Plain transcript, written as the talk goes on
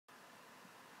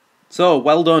So,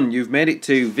 well done, you've made it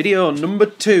to video number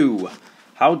 2.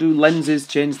 How do lenses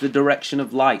change the direction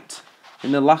of light?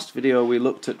 In the last video we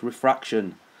looked at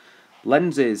refraction.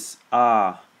 Lenses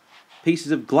are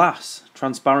pieces of glass,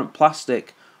 transparent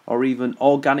plastic, or even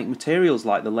organic materials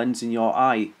like the lens in your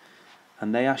eye.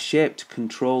 And they are shaped to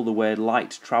control the way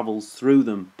light travels through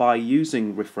them by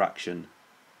using refraction.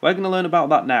 We're going to learn about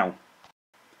that now.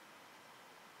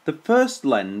 The first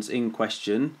lens in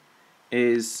question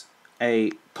is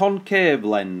a concave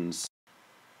lens.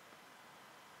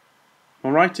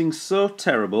 My writing's so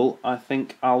terrible, I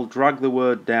think I'll drag the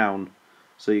word down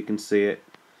so you can see it.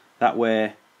 That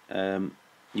way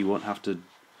you won't have to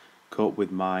cope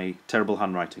with my terrible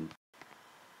handwriting.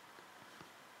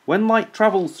 When light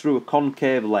travels through a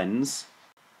concave lens,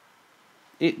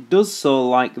 it does so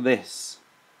like this.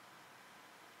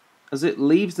 As it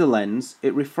leaves the lens,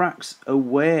 it refracts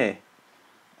away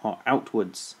or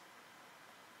outwards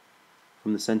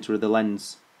from the centre of the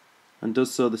lens, and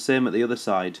does so the same at the other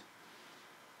side.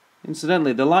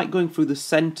 Incidentally, the light going through the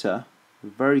centre, the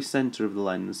very centre of the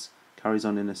lens, carries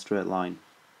on in a straight line.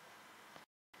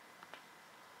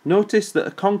 Notice that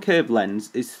a concave lens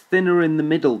is thinner in the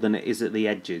middle than it is at the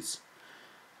edges.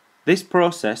 This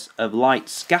process of light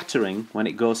scattering when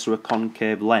it goes through a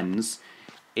concave lens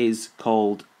is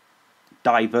called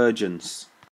divergence,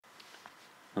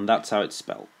 and that's how it's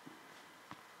spelled.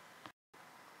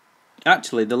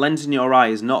 Actually, the lens in your eye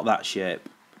is not that shape.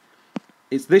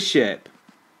 It's this shape.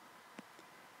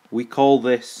 We call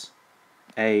this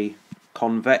a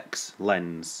convex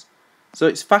lens. So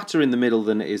it's fatter in the middle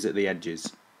than it is at the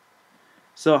edges.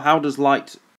 So how does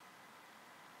light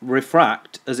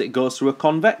refract as it goes through a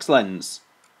convex lens?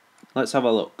 Let's have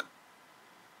a look.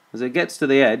 As it gets to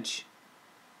the edge,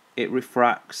 it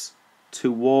refracts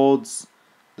towards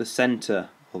the centre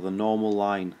or the normal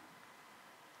line.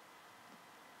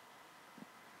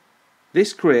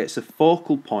 This creates a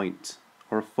focal point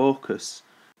or a focus.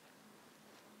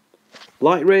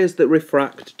 Light rays that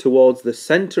refract towards the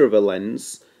centre of a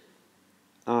lens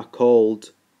are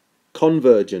called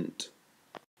convergent,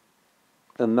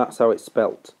 and that's how it's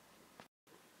spelt.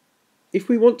 If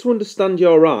we want to understand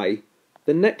your eye,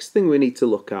 the next thing we need to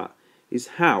look at is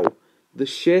how the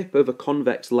shape of a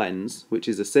convex lens, which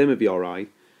is the same of your eye,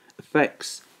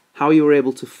 affects how you're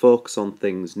able to focus on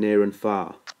things near and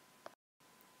far.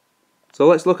 So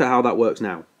let's look at how that works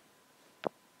now.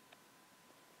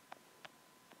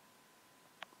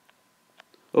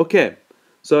 Okay,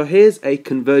 so here's a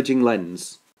converging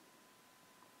lens.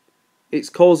 It's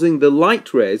causing the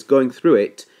light rays going through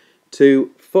it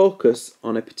to focus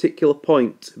on a particular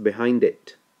point behind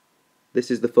it. This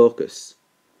is the focus.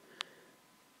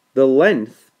 The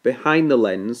length behind the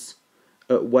lens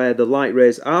at where the light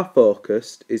rays are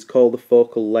focused is called the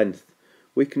focal length.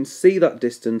 We can see that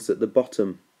distance at the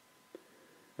bottom.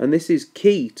 And this is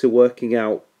key to working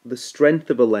out the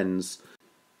strength of a lens,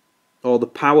 or the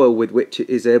power with which it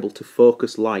is able to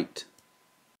focus light.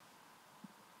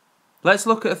 Let's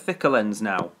look at a thicker lens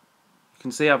now. You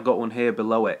can see I've got one here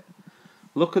below it.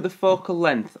 Look at the focal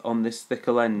length on this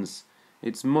thicker lens.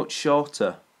 It's much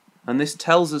shorter, and this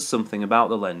tells us something about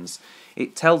the lens.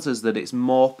 It tells us that it's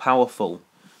more powerful.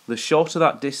 The shorter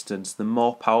that distance, the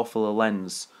more powerful a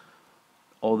lens,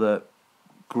 or the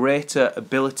greater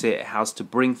ability it has to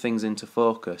bring things into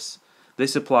focus.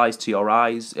 This applies to your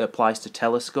eyes, it applies to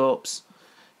telescopes.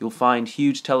 You'll find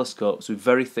huge telescopes with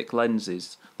very thick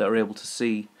lenses that are able to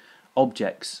see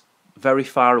objects very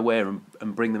far away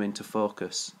and bring them into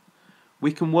focus.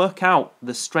 We can work out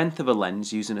the strength of a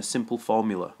lens using a simple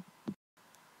formula.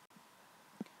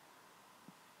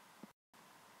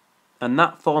 And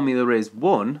that formula is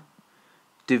 1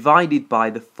 divided by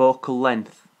the focal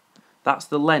length. That's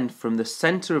the length from the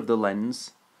centre of the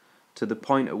lens to the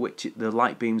point at which the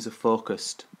light beams are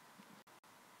focused.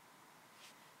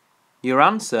 Your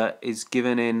answer is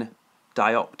given in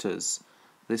diopters,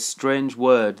 this strange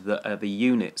word that are the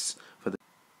units for the...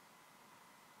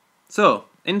 So,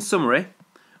 in summary,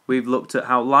 we've looked at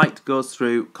how light goes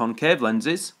through concave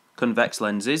lenses, convex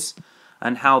lenses,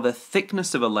 and how the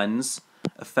thickness of a lens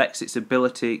affects its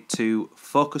ability to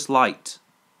focus light,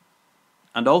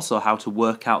 and also how to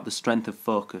work out the strength of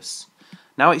focus.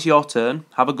 Now it's your turn.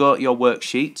 Have a go at your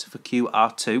worksheet for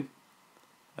QR2.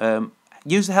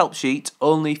 Use the help sheet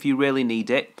only if you really need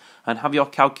it, and have your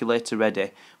calculator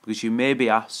ready because you may be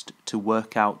asked to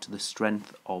work out the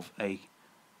strength of a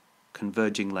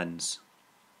converging lens.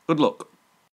 Good luck.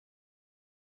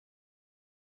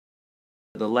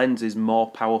 The lens is more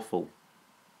powerful.